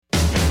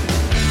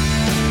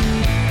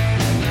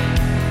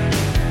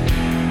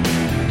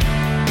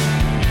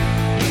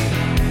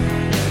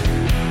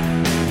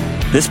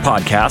This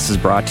podcast is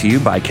brought to you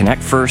by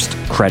Connect First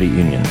Credit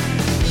Union.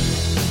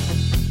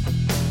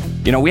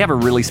 You know, we have a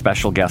really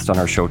special guest on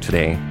our show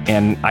today,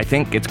 and I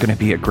think it's going to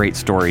be a great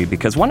story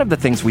because one of the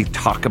things we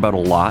talk about a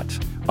lot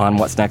on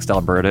What's Next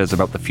Alberta is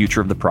about the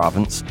future of the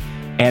province,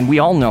 and we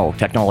all know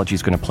technology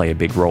is going to play a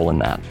big role in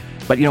that.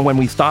 But, you know, when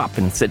we stop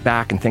and sit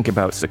back and think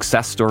about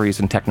success stories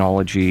in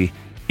technology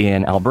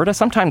in Alberta,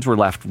 sometimes we're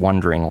left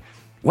wondering,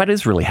 what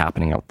is really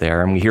happening out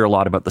there? And we hear a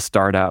lot about the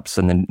startups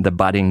and the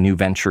budding new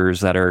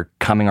ventures that are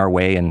coming our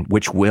way and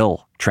which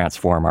will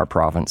transform our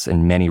province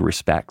in many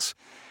respects.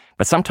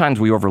 But sometimes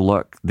we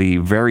overlook the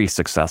very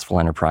successful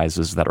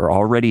enterprises that are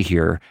already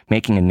here,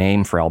 making a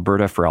name for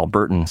Alberta, for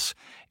Albertans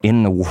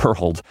in the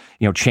world,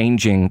 you know,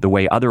 changing the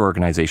way other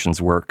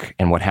organizations work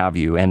and what have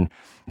you. And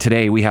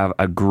today we have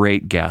a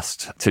great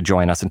guest to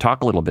join us and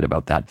talk a little bit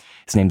about that.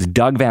 His name's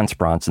Doug Van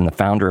Spronsen, the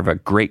founder of a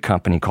great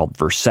company called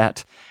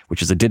Verset,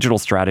 which is a digital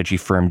strategy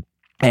firm.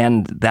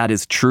 And that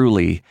is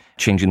truly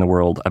changing the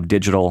world of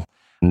digital.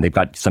 And they've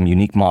got some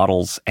unique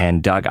models.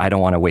 And Doug, I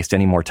don't want to waste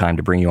any more time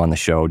to bring you on the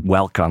show.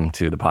 Welcome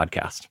to the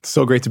podcast.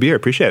 So great to be here.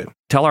 Appreciate it.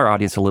 Tell our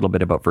audience a little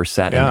bit about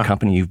Verset and the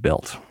company you've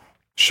built.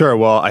 Sure.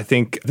 Well, I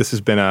think this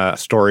has been a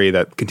story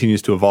that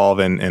continues to evolve,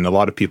 and a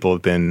lot of people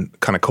have been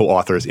kind of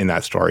co-authors in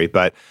that story.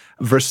 But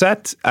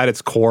Verset, at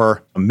its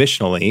core,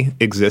 missionally,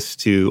 exists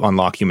to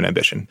unlock human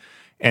ambition.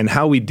 And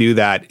how we do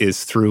that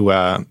is through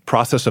a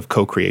process of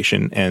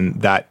co-creation. And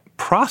that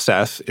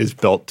process is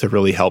built to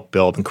really help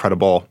build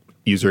incredible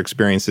user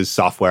experiences,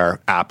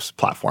 software, apps,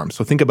 platforms.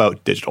 So think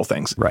about digital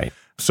things. Right.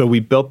 So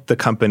we built the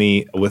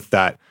company with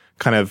that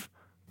kind of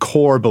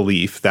core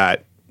belief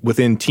that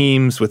within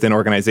teams, within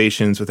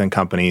organizations, within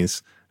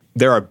companies,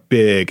 there are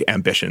big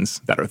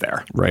ambitions that are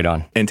there. Right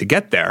on. And to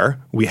get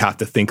there, we have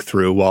to think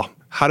through, well,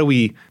 how do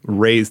we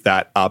raise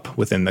that up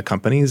within the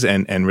companies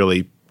and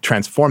really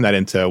transform that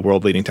into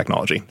world-leading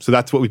technology? So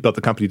that's what we built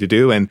the company to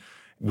do. And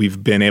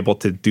we've been able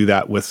to do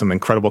that with some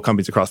incredible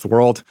companies across the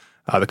world.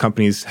 The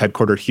company's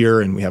headquartered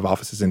here, and we have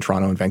offices in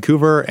Toronto and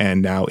Vancouver,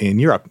 and now in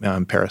Europe,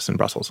 Paris and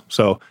Brussels.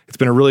 So it's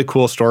been a really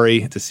cool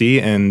story to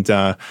see, and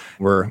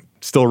we're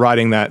still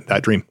riding that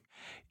dream.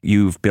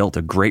 You've built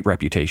a great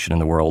reputation in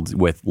the world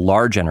with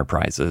large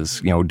enterprises,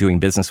 you know, doing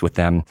business with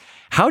them.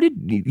 How did,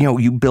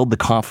 you build the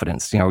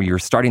confidence? You know, you're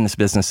starting this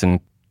business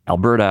in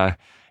Alberta,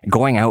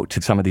 going out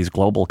to some of these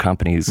global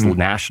companies,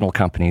 national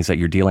companies that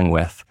you're dealing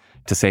with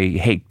to say,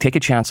 hey, take a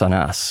chance on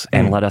us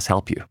and let us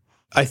help you.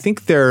 I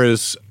think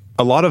there's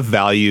a lot of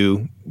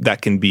value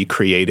that can be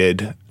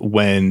created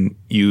when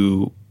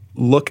you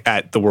look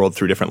at the world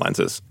through different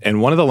lenses.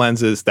 And one of the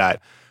lenses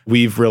that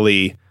we've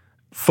really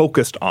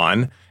focused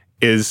on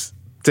is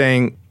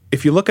saying,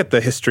 if you look at the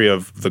history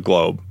of the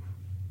globe,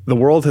 the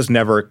world has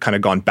never kind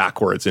of gone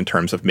backwards in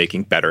terms of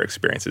making better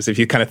experiences. If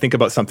you kind of think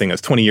about something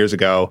that's 20 years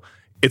ago,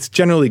 it's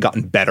generally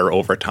gotten better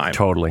over time.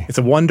 Totally. It's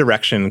a one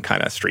direction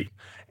kind of street.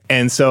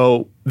 And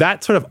so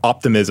that sort of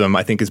optimism,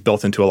 I think, is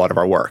built into a lot of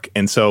our work.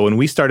 And so when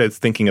we started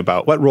thinking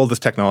about what role does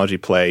technology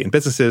play in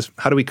businesses,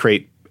 how do we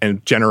create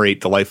and generate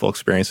delightful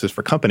experiences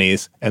for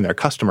companies and their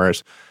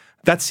customers,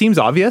 that seems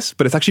obvious,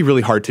 but it's actually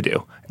really hard to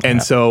do.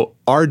 And so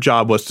our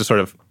job was to sort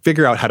of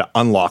figure out how to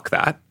unlock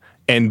that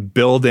and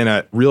build in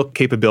a real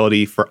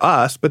capability for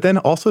us, but then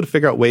also to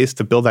figure out ways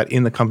to build that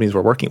in the companies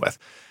we're working with.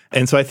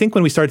 And so I think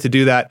when we started to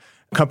do that,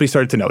 companies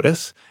started to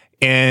notice.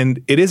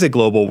 And it is a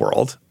global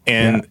world.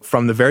 And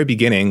from the very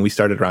beginning, we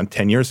started around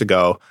 10 years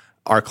ago,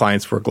 our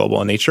clients were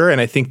global in nature.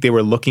 And I think they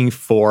were looking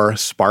for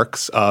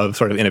sparks of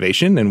sort of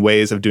innovation and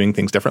ways of doing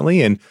things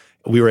differently. And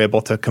we were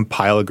able to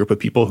compile a group of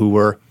people who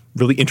were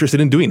really interested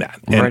in doing that.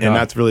 And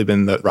that's really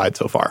been the ride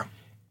so far.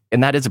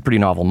 And that is a pretty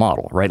novel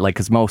model, right? Like,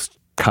 because most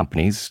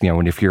companies,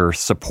 and if you're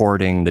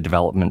supporting the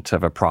development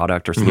of a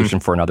product or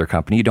solution for another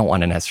company, you don't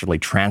want to necessarily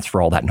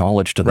transfer all that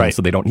knowledge to them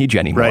so they don't need you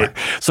anymore. Right.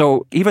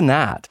 So even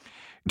that,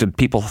 did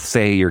people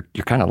say you're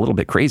kind of a little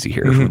bit crazy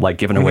here, like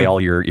giving away all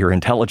your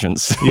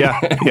intelligence?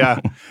 Yeah.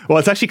 Well,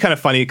 it's actually kind of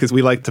funny because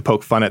we like to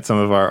poke fun at some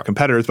of our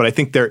competitors, but I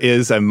think there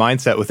is a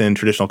mindset within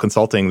traditional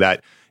consulting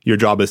that your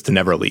job is to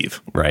never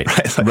leave. Right.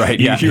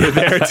 You're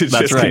there to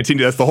just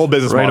continue. That's the whole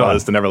business model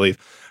is to never leave.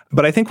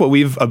 But I think what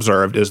we've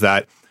observed is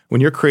that when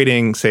you're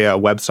creating, say, a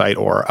website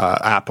or an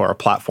app or a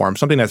platform,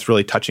 something that's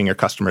really touching your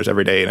customers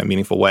every day in a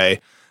meaningful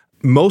way,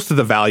 most of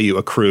the value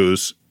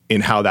accrues in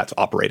how that's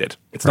operated.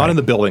 It's not in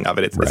the building of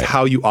it. It's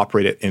how you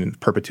operate it in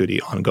perpetuity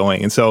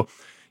ongoing. And so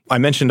I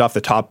mentioned off the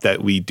top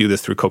that we do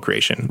this through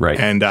co-creation. Right.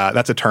 And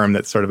that's a term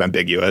that's sort of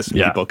ambiguous.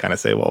 People kind of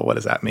say, well, what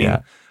does that mean?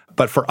 Yeah.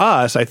 But for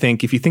us, I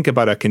think if you think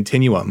about a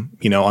continuum,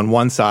 on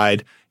one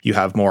side, you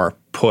have more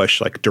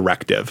push, like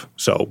directive.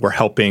 So we're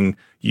helping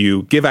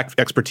you give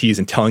expertise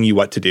and telling you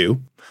what to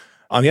do.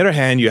 On the other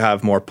hand, you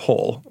have more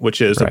pull,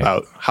 which is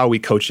about how are we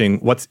coaching,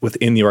 what's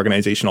within the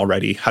organization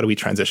already, how do we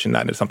transition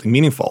that into something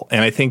meaningful?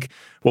 And I think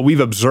what we've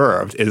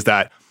observed is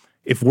that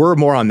if we're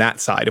more on that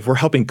side, if we're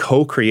helping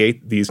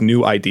co-create these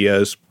new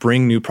ideas,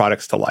 bring new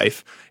products to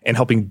life, and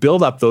helping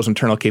build up those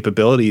internal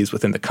capabilities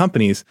within the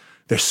companies,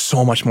 there's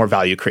so much more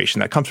value creation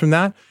that comes from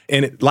that.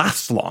 And it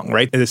lasts long,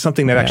 right? It is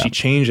something that actually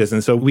changes.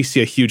 And so we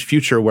see a huge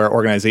future where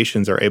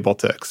organizations are able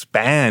to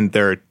expand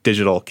their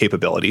digital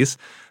capabilities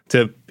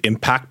to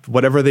impact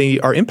whatever they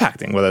are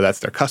impacting, whether that's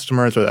their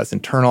customers or that's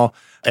internal.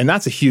 And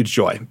that's a huge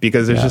joy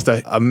because there's just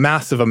a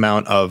massive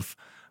amount of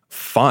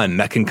fun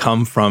that can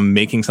come from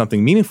making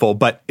something meaningful.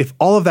 But if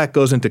all of that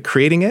goes into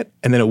creating it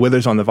and then it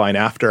withers on the vine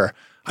after,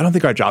 I don't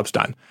think our job's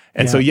done.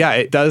 And so,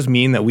 it does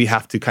mean that we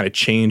have to kind of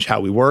change how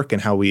we work and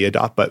how we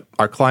adopt. But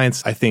our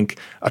clients, I think,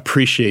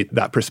 appreciate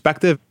that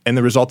perspective and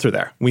the results are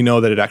there. We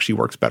know that it actually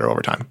works better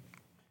over time.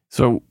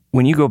 So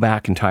when you go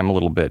back in time a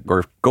little bit,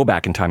 or go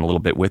back in time a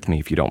little bit with me,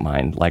 if you don't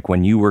mind, like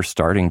when you were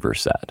starting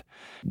Versed,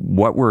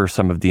 what were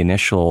some of the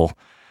initial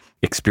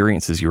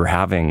experiences you were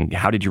having?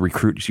 How did you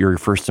recruit your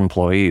first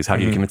employees? How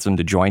did you convince them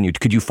to join you?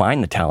 Could you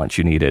find the talent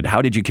you needed?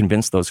 How did you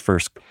convince those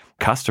first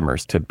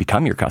customers to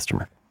become your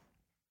customer?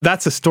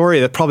 That's a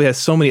story that probably has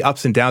so many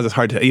ups and downs. It's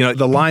hard to,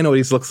 the line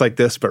always looks like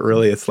this, but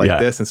really it's like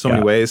this in so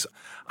many ways.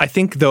 I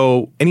think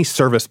though, any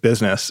service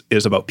business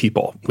is about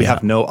people. We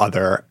have no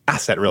other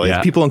asset really.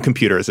 It's people and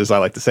computers, as I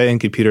like to say, and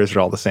computers are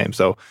all the same.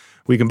 So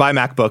we can buy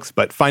MacBooks,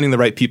 but finding the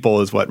right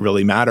people is what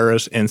really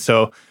matters. And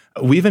so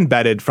we've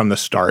embedded from the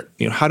start,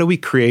 how do we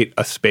create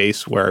a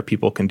space where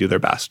people can do their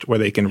best, where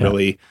they can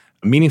really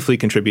meaningfully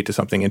contribute to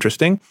something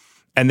interesting,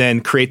 and then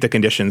create the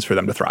conditions for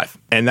them to thrive.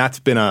 And that's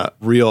been a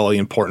really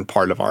important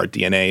part of our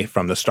DNA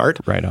from the start.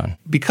 Right on.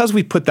 Because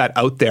we put that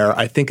out there,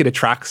 I think it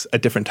attracts a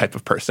different type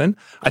of person.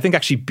 I think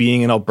actually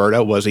being in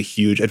Alberta was a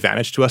huge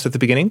advantage to us at the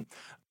beginning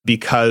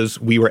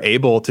because we were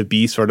able to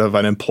be sort of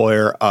an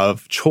employer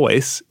of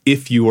choice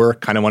if you were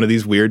kind of one of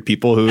these weird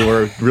people who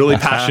were really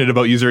passionate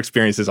about user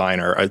experience design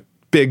or a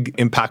big,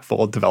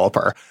 impactful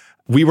developer.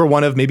 We were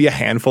one of maybe a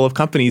handful of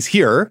companies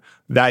here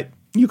that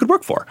you could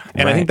work for.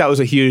 And I think that was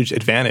a huge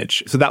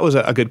advantage. So that was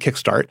a good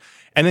kickstart.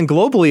 And then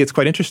globally, it's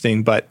quite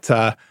interesting, but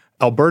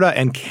Alberta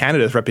and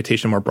Canada's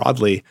reputation more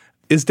broadly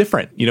is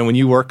different. When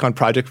you work on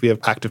projects, we have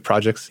active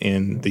projects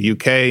in the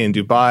UK, in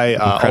Dubai,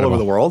 all over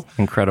the world.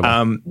 Incredible.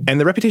 And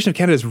the reputation of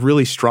Canada is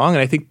really strong.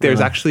 And I think there's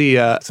actually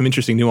some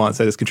interesting nuance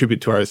that has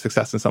contributed to our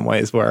success in some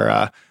ways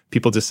where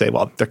people just say,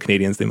 well, they're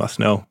Canadians, they must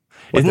know.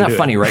 Isn't that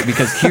funny, right?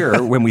 Because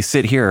here, when we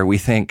sit here, we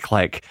think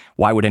like,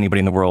 why would anybody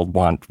in the world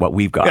want what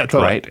we've got,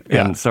 totally. Right?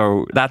 Yeah. And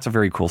so that's a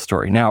very cool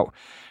story. Now,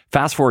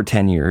 fast forward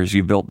 10 years,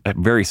 you've built a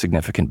very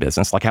significant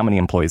business. Like how many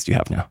employees do you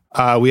have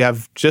now? We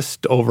have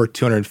just over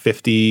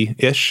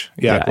 250-ish.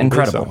 Yeah,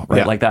 incredible,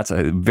 right? Like that's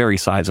a very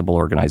sizable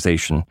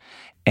organization.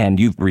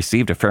 And you've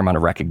received a fair amount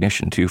of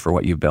recognition, too, for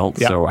what you've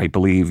built. Yep. So I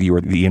believe you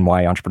were the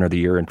EY Entrepreneur of the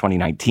Year in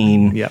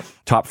 2019. Yep.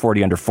 Top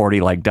 40 under 40.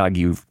 Like, Doug,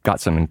 you've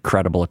got some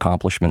incredible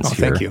accomplishments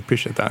here. Thank you.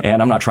 Appreciate that.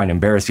 And I'm not trying to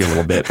embarrass you a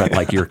little bit, but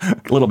like you're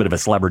a little bit of a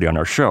celebrity on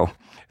our show.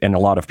 And a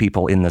lot of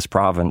people in this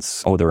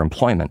province owe their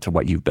employment to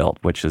what you've built,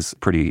 which is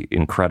pretty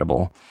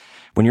incredible.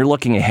 When you're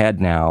looking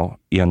ahead now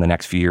in the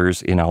next few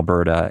years in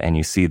Alberta and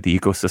you see the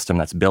ecosystem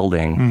that's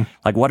building,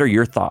 like what are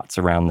your thoughts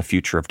around the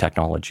future of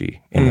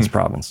technology in this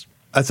province?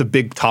 That's a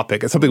big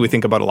topic. It's something we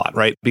think about a lot,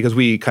 right? Because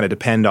we kind of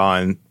depend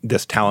on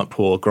this talent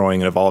pool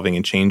growing and evolving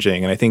and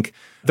changing. And I think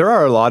there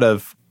are a lot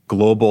of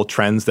global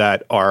trends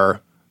that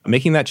are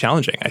making that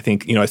challenging. I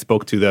think, I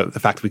spoke to the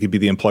fact that we could be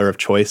the employer of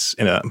choice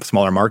in a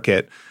smaller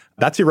market.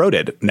 That's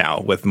eroded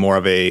now with more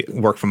of a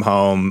work from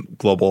home,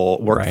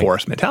 global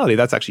workforce mentality.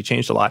 That's actually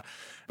changed a lot.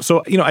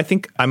 So, I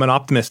think I'm an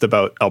optimist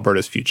about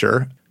Alberta's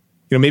future.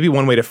 Maybe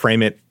one way to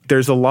frame it,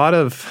 there's a lot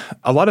of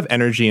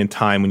energy and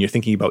time when you're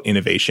thinking about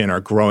innovation or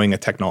growing a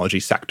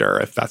technology sector,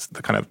 if that's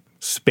the kind of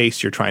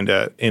space you're trying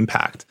to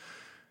impact.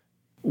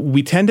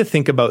 We tend to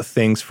think about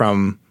things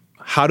from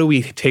how do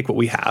we take what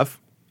we have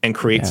and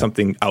create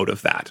something out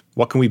of that?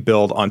 What can we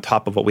build on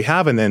top of what we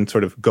have and then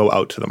sort of go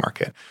out to the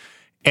market?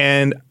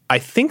 And I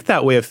think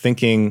that way of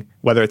thinking,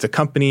 whether it's a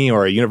company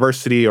or a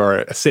university or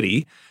a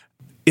city,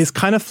 is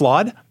kind of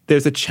flawed.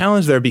 There's a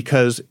challenge there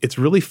because it's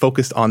really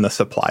focused on the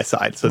supply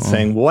side. So it's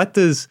saying, what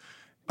does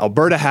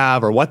Alberta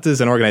have or what does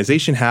an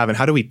organization have and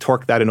how do we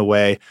torque that in a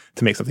way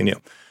to make something new?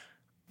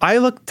 I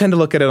tend to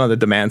look at it on the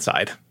demand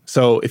side.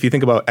 So if you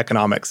think about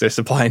economics, there's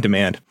supply and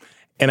demand.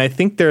 And I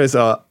think there is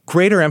a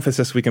greater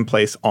emphasis we can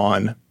place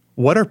on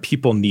what are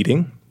people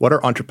needing? What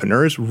are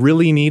entrepreneurs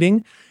really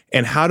needing?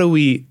 And how do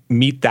we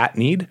meet that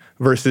need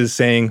versus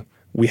saying,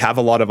 we have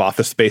a lot of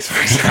office space, for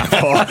example.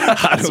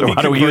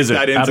 How do we use it?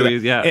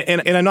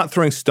 And I'm not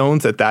throwing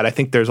stones at that. I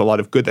think there's a lot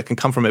of good that can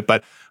come from it.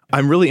 But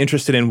I'm really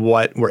interested in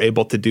what we're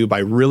able to do by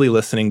really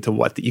listening to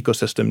what the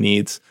ecosystem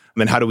needs.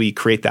 And how do we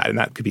create that? And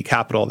that could be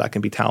capital, that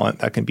can be talent,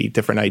 that can be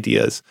different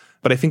ideas.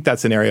 But I think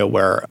that's an area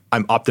where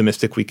I'm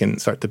optimistic we can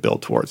start to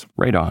build towards.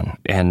 Right on.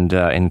 And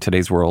in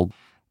today's world,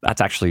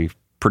 that's actually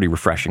pretty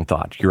refreshing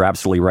thought. You're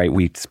absolutely right.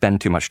 We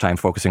spend too much time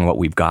focusing on what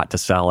we've got to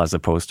sell as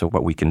opposed to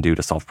what we can do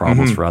to solve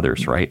problems for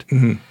others, right?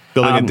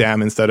 Building a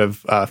dam instead of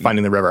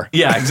finding the river.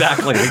 Yeah,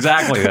 exactly.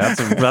 That's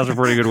a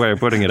pretty good way of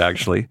putting it,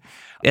 actually.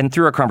 And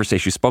through our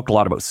conversation, you spoke a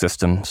lot about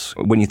systems.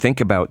 When you think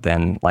about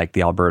then like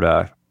the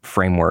Alberta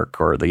framework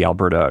or the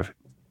Alberta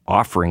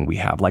offering we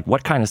have, like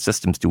what kind of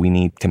systems do we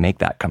need to make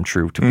that come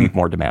true to be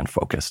more demand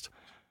focused?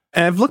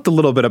 And I've looked a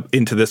little bit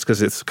into this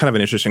because it's kind of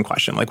an interesting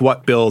question. Like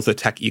what builds a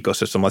tech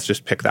ecosystem? Let's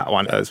just pick that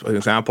one as an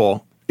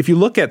example. If you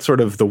look at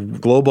sort of the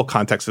global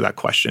context of that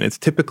question, it's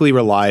typically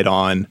relied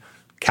on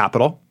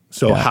capital.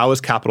 So how is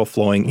capital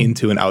flowing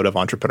into and out of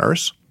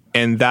entrepreneurs?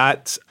 And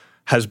that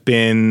has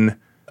been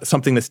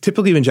something that's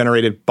typically been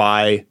generated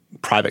by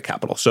private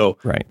capital. So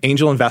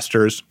angel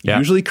investors,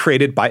 usually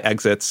created by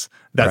exits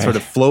that sort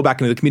of flow back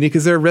into the community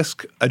because they're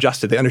risk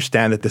adjusted. They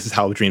understand that this is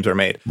how dreams are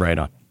made. Right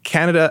on.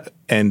 Canada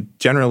and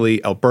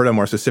generally Alberta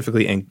more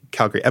specifically and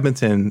Calgary,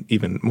 Edmonton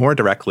even more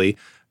directly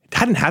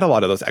hadn't had a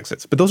lot of those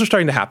exits, but those are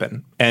starting to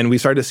happen. And we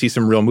started to see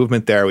some real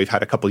movement there. We've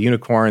had a couple of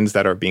unicorns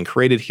that are being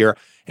created here.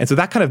 And so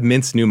that kind of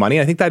mints new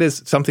money. I think that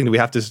is something that we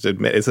have to just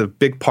admit is a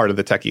big part of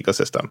the tech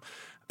ecosystem.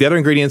 The other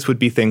ingredients would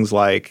be things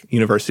like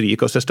university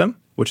ecosystem,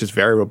 which is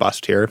very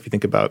robust here. If you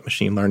think about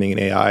machine learning and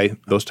AI,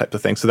 those types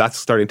of things. So that's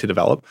starting to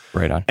develop.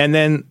 Right on. And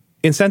then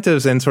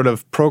incentives and sort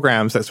of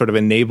programs that sort of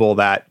enable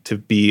that to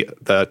be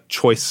the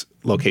choice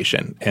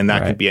location. And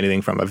that could be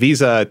anything from a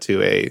visa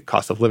to a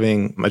cost of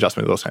living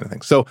adjustment, those kind of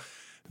things. So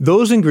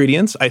those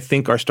ingredients, I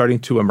think, are starting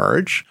to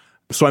emerge.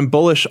 So I'm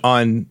bullish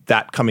on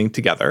that coming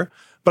together.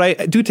 But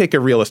I do take a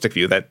realistic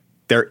view that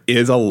there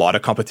is a lot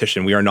of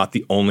competition. We are not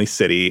the only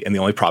city and the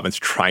only province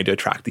trying to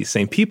attract these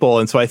same people.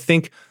 And so I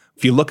think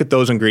if you look at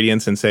those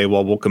ingredients and say,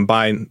 well, we'll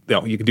combine,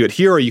 you could do it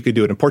here or you could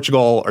do it in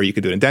Portugal or you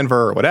could do it in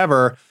Denver or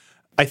whatever.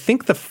 I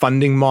think the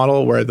funding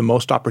model where the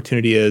most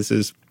opportunity is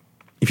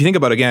if you think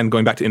about, again,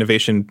 going back to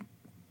innovation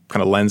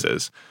kind of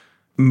lenses,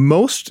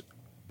 most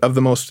of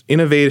the most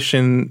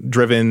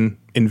innovation-driven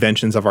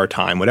inventions of our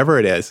time, whatever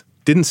it is,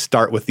 didn't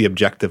start with the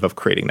objective of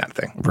creating that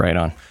thing. Right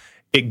on.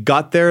 It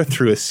got there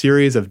through a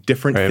series of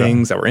different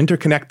things that were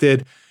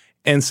interconnected.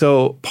 And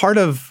so part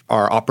of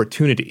our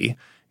opportunity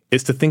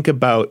is to think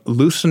about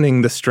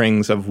loosening the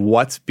strings of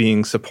what's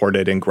being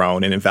supported and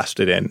grown and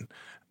invested in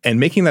and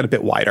making that a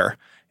bit wider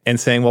and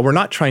saying, well, we're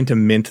not trying to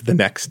mint the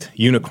next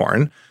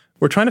unicorn.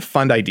 We're trying to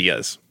fund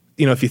ideas.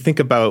 If you think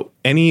about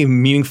any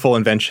meaningful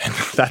invention,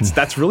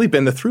 that's really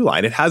been the through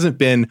line. It hasn't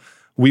been,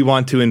 we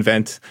want to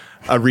invent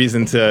a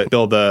reason to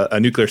build a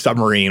nuclear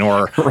submarine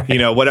or,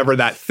 whatever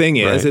that thing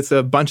is. Right. It's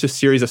a bunch of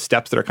series of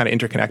steps that are kind of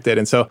interconnected.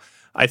 And so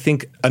I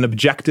think an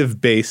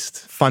objective-based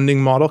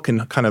funding model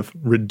can kind of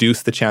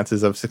reduce the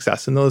chances of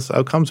success in those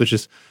outcomes, which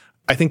is,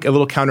 I think, a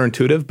little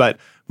counterintuitive. But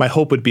my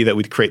hope would be that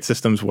we'd create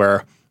systems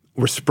where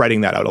we're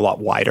spreading that out a lot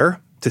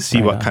wider to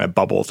see what kind of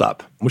bubbles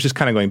up, which is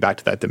kind of going back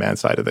to that demand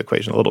side of the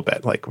equation a little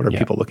bit. Like, what are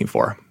people looking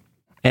for?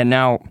 And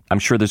now I'm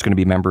sure there's going to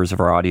be members of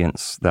our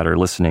audience that are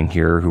listening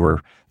here who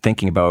are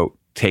thinking about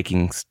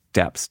taking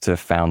steps to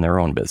found their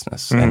own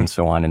business and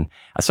so on. And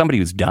as somebody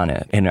who's done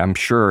it, and I'm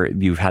sure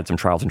you've had some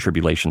trials and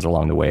tribulations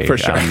along the way. For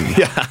sure.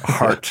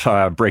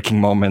 Heart-breaking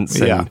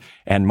moments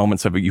and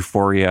moments of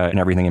euphoria and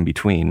everything in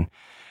between.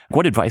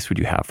 What advice would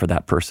you have for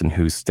that person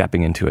who's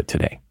stepping into it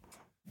today?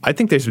 I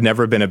think there's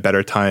never been a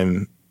better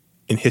time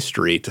in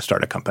history to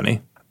start a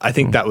company. I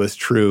think that was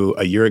true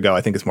a year ago. I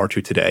think it's more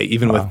true today,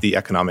 even with the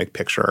economic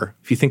picture.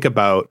 If you think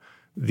about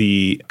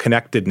the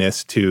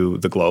connectedness to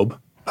the globe,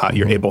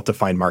 you're able to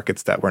find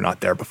markets that were not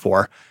there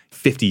before.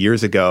 50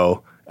 years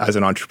ago, as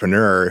an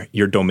entrepreneur,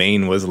 your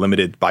domain was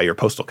limited by your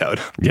postal code.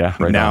 Yeah,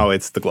 right now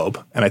it's the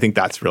globe. And I think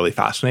that's really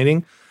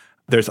fascinating.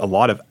 There's a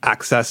lot of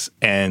access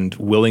and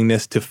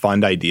willingness to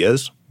fund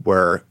ideas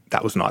where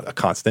that was not a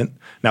constant.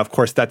 Now, of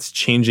course, that's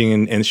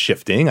changing and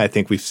shifting. I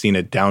think we've seen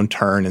a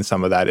downturn in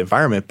some of that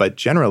environment, but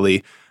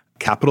generally,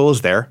 capital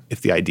is there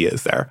if the idea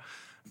is there.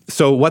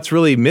 So what's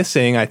really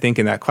missing, I think,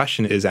 in that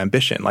question is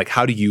ambition. Like,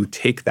 how do you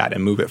take that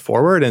and move it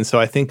forward? And so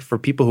I think for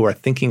people who are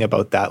thinking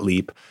about that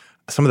leap,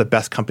 some of the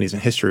best companies in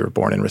history were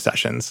born in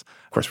recessions.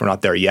 Of course, we're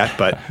not there yet,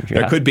 but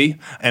there could be.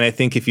 And I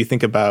think if you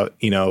think about,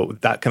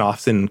 that can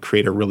often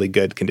create a really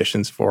good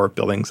conditions for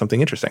building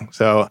something interesting.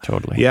 So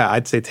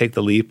I'd say take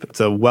the leap.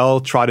 It's a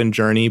well-trodden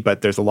journey,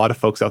 but there's a lot of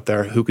folks out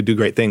there who could do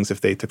great things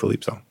if they took the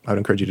leap. So I would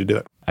encourage you to do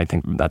it. I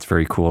think that's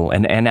very cool.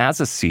 And as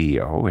a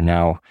CEO, and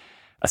now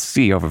a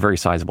CEO of a very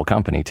sizable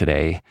company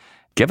today,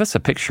 give us a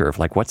picture of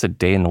what's a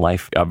day in the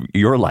life of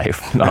your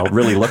life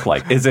really look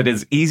like. Is it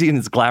as easy and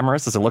as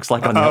glamorous as it looks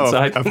like on the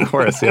outside? Of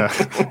course, yeah.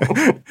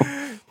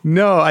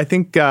 No, I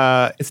think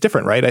it's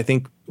different, right? I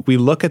think we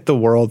look at the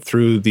world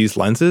through these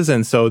lenses.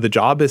 And so the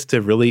job is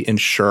to really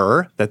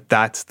ensure that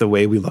that's the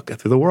way we look at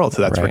through the world.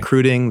 So that's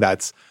recruiting,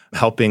 that's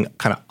helping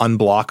kind of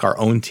unblock our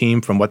own team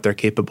from what they're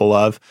capable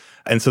of.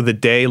 And so the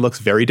day looks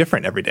very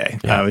different every day.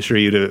 Yeah. I'm sure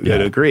you'd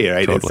agree,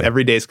 right? Totally.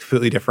 Every day is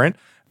completely different.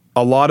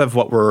 A lot of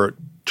what we're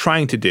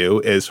trying to do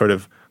is sort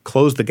of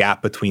close the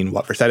gap between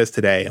what Versett is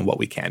today and what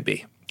we can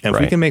be. And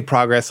if we can make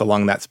progress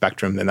along that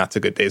spectrum, then that's a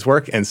good day's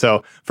work. And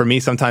so for me,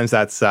 sometimes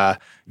that's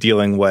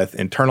dealing with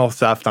internal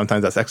stuff.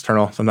 Sometimes that's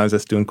external. Sometimes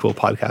that's doing cool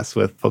podcasts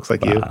with folks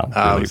like you.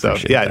 Really so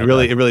yeah, it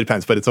really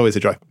depends, but it's always a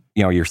joy.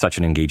 You know, you're such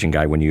an engaging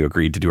guy. When you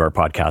agreed to do our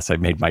podcast, it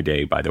made my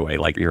day, by the way.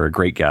 Like, you're a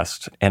great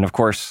guest. And of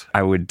course,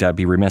 I would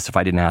be remiss if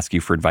I didn't ask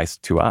you for advice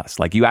to us.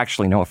 Like, you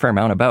actually know a fair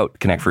amount about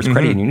Connect First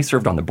Credit Union. You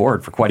served on the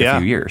board for quite a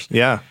few years.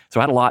 Yeah. So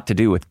it had a lot to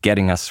do with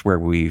getting us where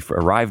we've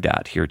arrived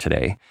at here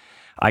today.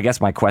 I guess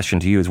my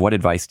question to you is, what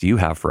advice do you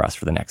have for us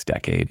for the next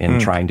decade in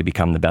trying to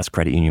become the best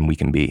credit union we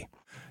can be?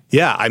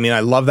 Yeah, I mean,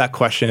 I love that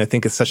question. I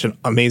think it's such an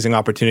amazing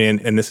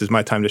opportunity, and this is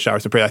my time to shower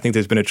some praise. I think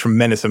there's been a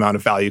tremendous amount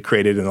of value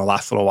created in the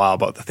last little while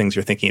about the things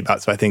you're thinking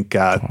about. So I think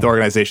the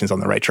organization's on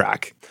the right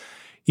track.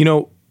 You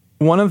know,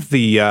 one of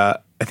the, I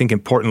think,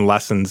 important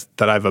lessons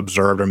that I've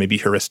observed, or maybe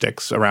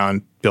heuristics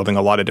around building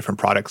a lot of different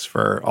products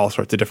for all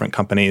sorts of different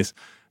companies,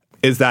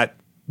 is that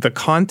the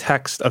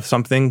context of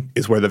something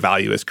is where the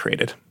value is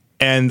created.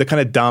 And the kind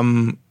of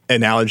dumb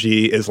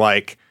analogy is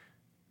like,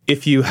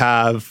 if you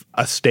have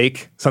a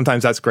steak,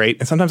 sometimes that's great,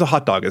 and sometimes a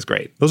hot dog is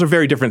great. Those are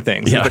very different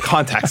things. Yeah. The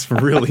context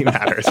really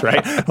matters,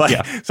 right?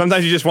 Like,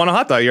 sometimes you just want a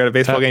hot dog. You're at a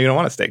baseball game, you don't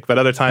want a steak. But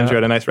other times you're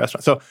at a nice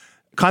restaurant. So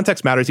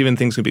context matters, even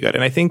things can be good.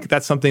 And I think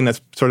that's something that's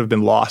sort of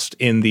been lost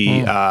in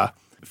the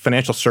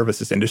financial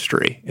services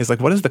industry, is like,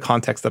 what is the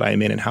context that I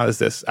am in, and how is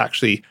this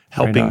actually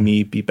helping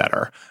me be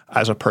better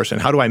as a person?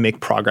 How do I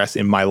make progress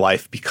in my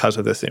life because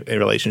of this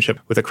relationship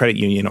with a credit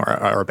union or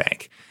a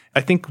bank? I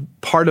think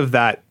part of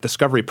that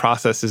discovery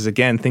process is,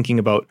 again, thinking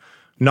about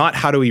not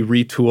how do we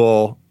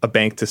retool a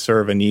bank to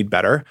serve a need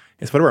better.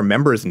 It's what do our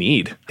members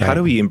need? Right. How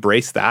do we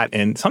embrace that?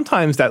 And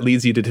sometimes that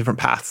leads you to different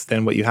paths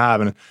than what you have.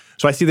 And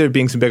so I see there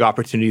being some big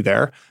opportunity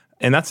there.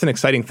 And that's an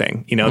exciting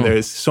thing. You know,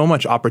 there's so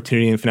much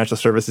opportunity in financial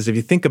services. If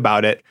you think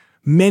about it,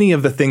 many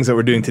of the things that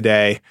we're doing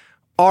today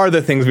are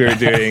the things we were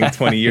doing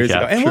 20 years ago.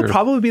 And will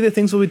probably be the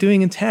things we'll be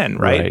doing in 10,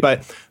 right?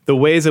 But the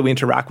ways that we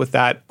interact with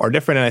that are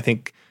different. And I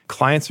think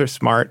clients are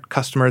smart,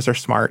 customers are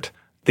smart.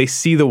 They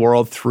see the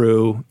world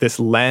through this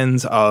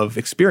lens of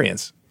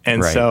experience.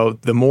 And so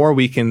the more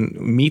we can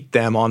meet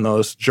them on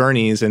those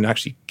journeys and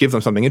actually give them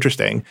something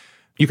interesting,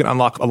 you can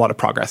unlock a lot of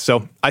progress.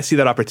 So I see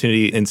that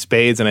opportunity in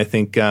spades, and I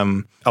think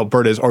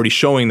Alberta is already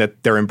showing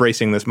that they're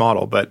embracing this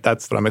model, but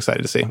that's what I'm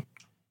excited to see.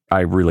 I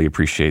really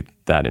appreciate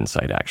that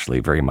insight, actually,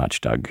 very much,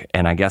 Doug.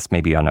 And I guess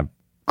maybe on a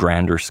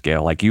grander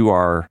scale, like, you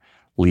are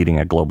leading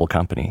a global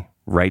company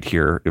right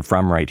here,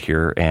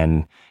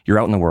 and you're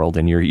out in the world,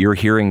 and you're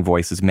hearing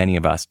voices many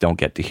of us don't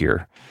get to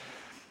hear.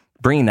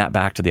 Bringing that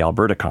back to the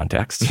Alberta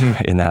context,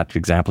 in that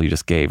example you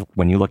just gave,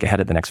 when you look ahead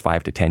at the next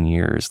 5 to 10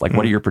 years, like,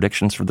 what are your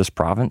predictions for this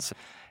province?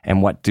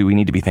 And what do we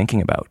need to be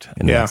thinking about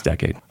in the next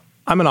decade?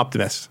 I'm an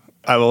optimist.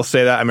 I will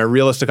say that. I'm a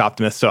realistic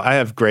optimist. So I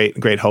have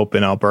great hope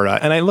in Alberta.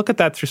 And I look at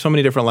that through so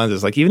many different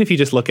lenses. Like, even if you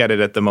just look at it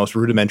at the most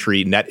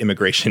rudimentary net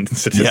immigration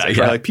statistics,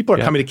 right? Like, people are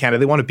coming to Canada.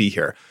 They want to be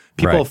here.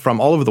 People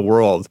from all over the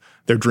world,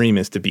 their dream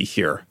is to be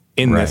here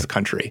in this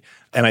country.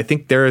 And I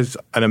think there is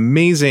an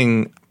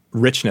amazing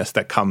richness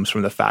that comes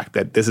from the fact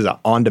that this is an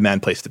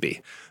on-demand place to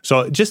be.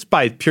 So just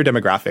by pure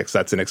demographics,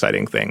 that's an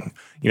exciting thing.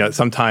 You know,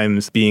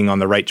 sometimes being on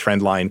the right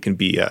trend line can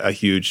be a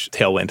huge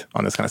tailwind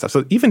on this kind of stuff.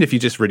 So even if you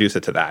just reduce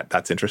it to that,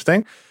 that's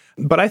interesting.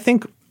 But I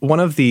think one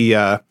of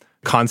the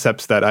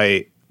concepts that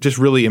I just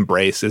really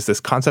embrace is this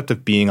concept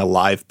of being a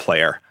live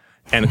player.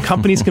 And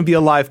companies can be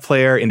a live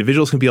player,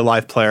 individuals can be a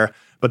live player,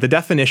 but the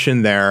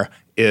definition there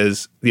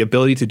is the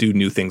ability to do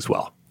new things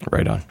well.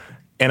 Right on.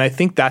 And I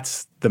think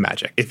that's the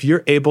magic. If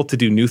you're able to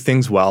do new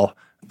things well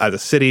as a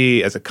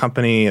city, as a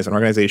company, as an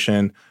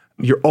organization,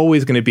 you're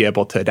always going to be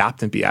able to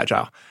adapt and be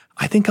agile.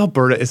 I think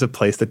Alberta is a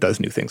place that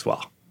does new things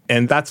well.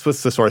 And that's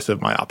what's the source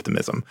of my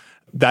optimism.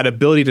 That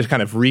ability to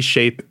kind of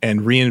reshape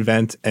and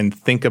reinvent and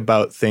think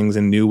about things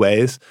in new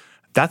ways,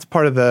 that's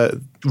part of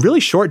the really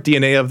short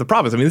DNA of the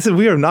province. I mean,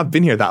 we have not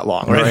been here that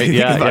long,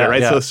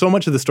 right? So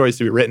much of the stories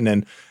to be written.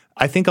 And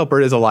I think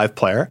Alberta is a live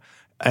player.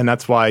 And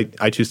that's why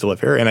I choose to live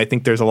here. And I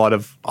think there's a lot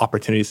of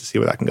opportunities to see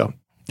where that can go.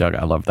 Doug,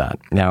 I love that.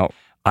 Now,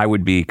 I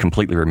would be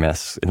completely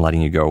remiss in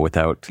letting you go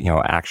without,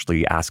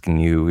 actually asking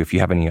you if you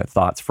have any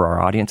thoughts for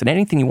our audience and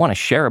anything you want to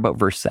share about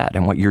Versett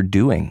and what you're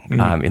doing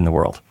in the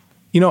world.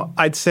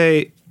 I'd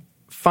say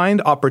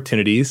find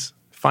opportunities,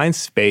 find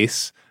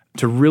space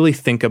to really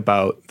think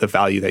about the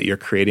value that you're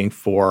creating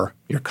for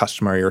your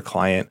customer, your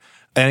client.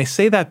 And I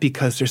say that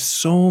because there's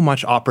so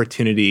much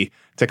opportunity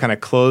to kind of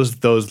close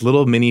those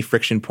little mini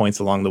friction points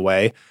along the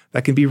way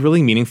that can be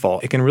really meaningful.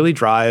 It can really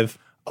drive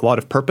a lot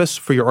of purpose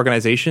for your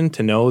organization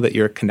to know that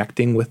you're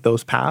connecting with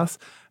those paths.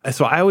 And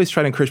so I always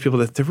try to encourage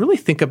people to really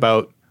think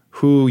about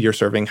who you're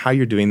serving, how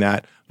you're doing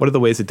that, what are the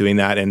ways of doing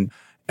that. And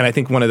I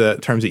think one of the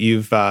terms that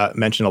you've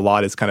mentioned a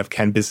lot is kind of,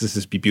 can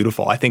businesses be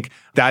beautiful? I think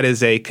that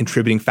is a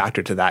contributing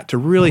factor to that, to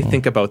really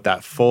think about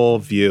that full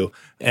view.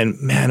 And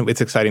man,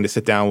 it's exciting to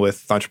sit down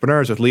with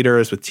entrepreneurs, with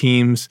leaders, with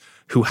teams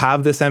who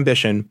have this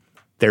ambition.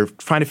 They're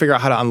trying to figure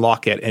out how to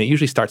unlock it. And it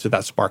usually starts with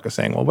that spark of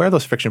saying, well, where are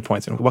those friction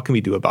points and what can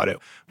we do about it?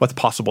 What's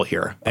possible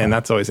here? And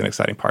that's always an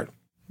exciting part.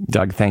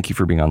 Doug, thank you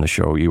for being on the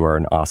show. You are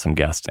an awesome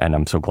guest, and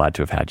I'm so glad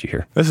to have had you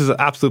here. This is an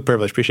absolute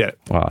privilege. Appreciate it.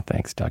 Oh,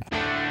 thanks, Doug.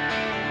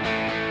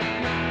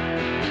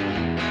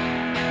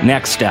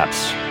 Next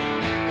steps.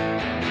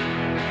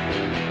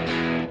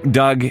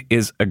 Doug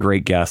is a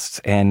great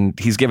guest, and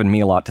he's given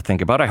me a lot to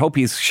think about. I hope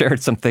he's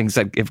shared some things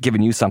that have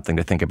given you something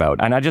to think about.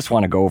 And I just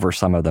want to go over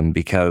some of them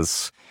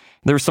because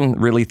there's some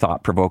really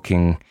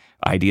thought-provoking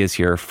ideas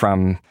here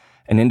from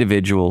an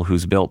individual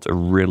who's built a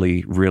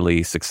really,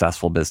 really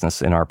successful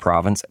business in our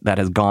province that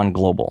has gone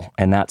global.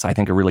 And that's, I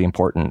think, a really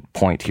important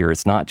point here.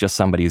 It's not just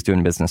somebody who's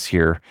doing business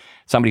here,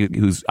 somebody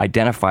who's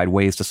identified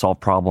ways to solve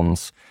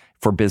problems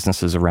for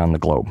businesses around the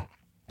globe.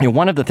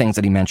 One of the things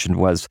that he mentioned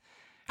was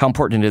how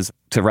important it is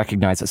to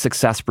recognize that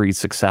success breeds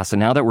success.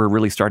 And now that we're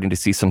really starting to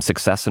see some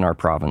success in our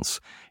province,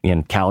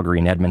 in Calgary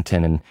and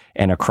Edmonton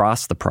and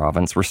across the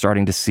province, we're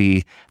starting to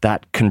see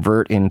that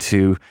convert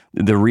into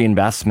the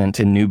reinvestment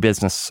in new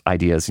business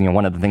ideas.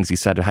 One of the things he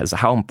said is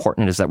how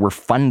important it is that we're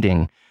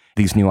funding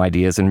these new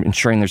ideas and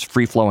ensuring there's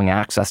free-flowing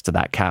access to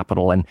that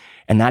capital. And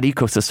that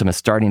ecosystem is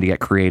starting to get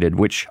created,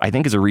 which I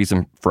think is a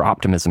reason for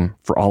optimism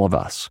for all of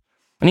us.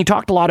 And he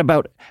talked a lot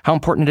about how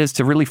important it is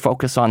to really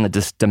focus on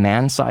the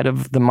demand side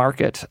of the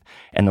market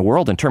and the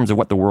world in terms of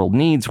what the world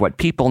needs, what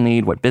people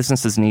need, what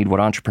businesses need,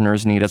 what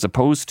entrepreneurs need, as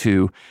opposed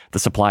to the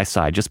supply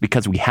side. Just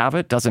because we have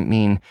it doesn't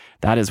mean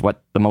that is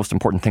what the most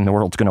important thing the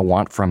world's going to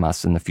want from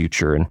us in the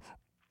future. And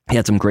he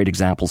had some great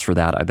examples for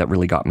that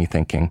really got me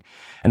thinking.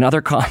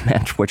 Another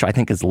comment, which I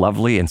think is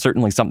lovely and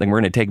certainly something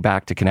we're going to take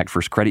back to Connect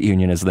First Credit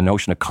Union, is the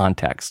notion of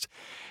context.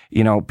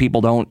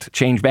 People don't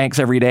change banks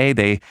every day.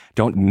 They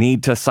don't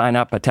need to sign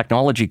up a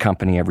technology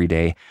company every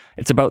day.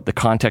 It's about the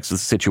context of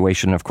the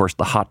situation. Of course,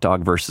 the hot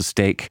dog versus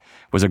steak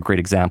was a great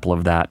example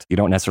of that. You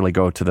don't necessarily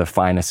go to the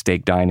finest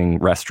steak dining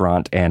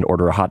restaurant and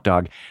order a hot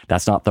dog.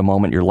 That's not the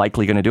moment you're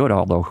likely going to do it,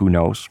 although who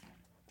knows.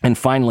 And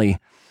finally,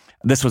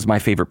 this was my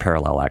favorite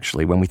parallel,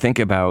 actually. When we think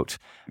about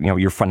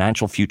your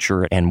financial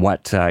future and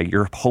what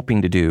you're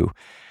hoping to do,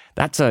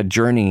 that's a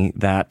journey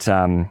that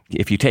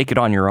if you take it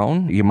on your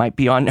own, you might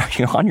be on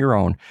your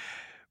own.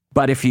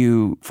 But if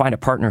you find a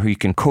partner who you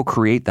can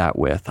co-create that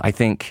with, I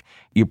think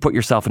you put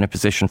yourself in a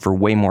position for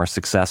way more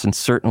success. And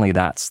certainly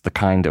that's the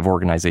kind of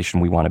organization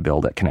we want to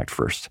build at Connect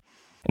First.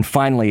 And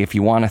finally, if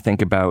you want to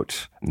think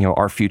about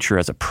our future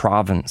as a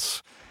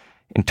province,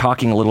 and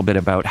talking a little bit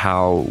about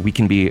how we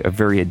can be a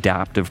very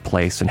adaptive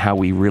place and how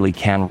we really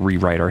can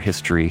rewrite our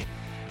history,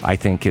 I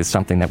think is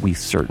something that we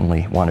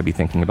certainly want to be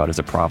thinking about as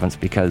a province,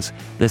 because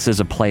this is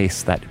a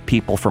place that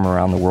people from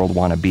around the world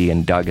want to be,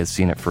 and Doug has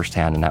seen it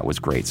firsthand, and that was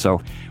great.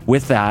 So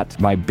with that,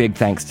 my big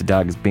thanks to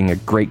Doug as being a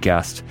great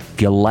guest.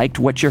 If you liked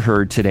what you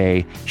heard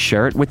today,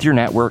 share it with your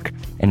network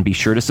and be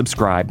sure to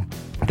subscribe.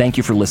 Thank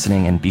you for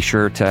listening, and be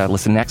sure to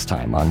listen next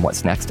time on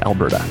What's Next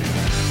Alberta.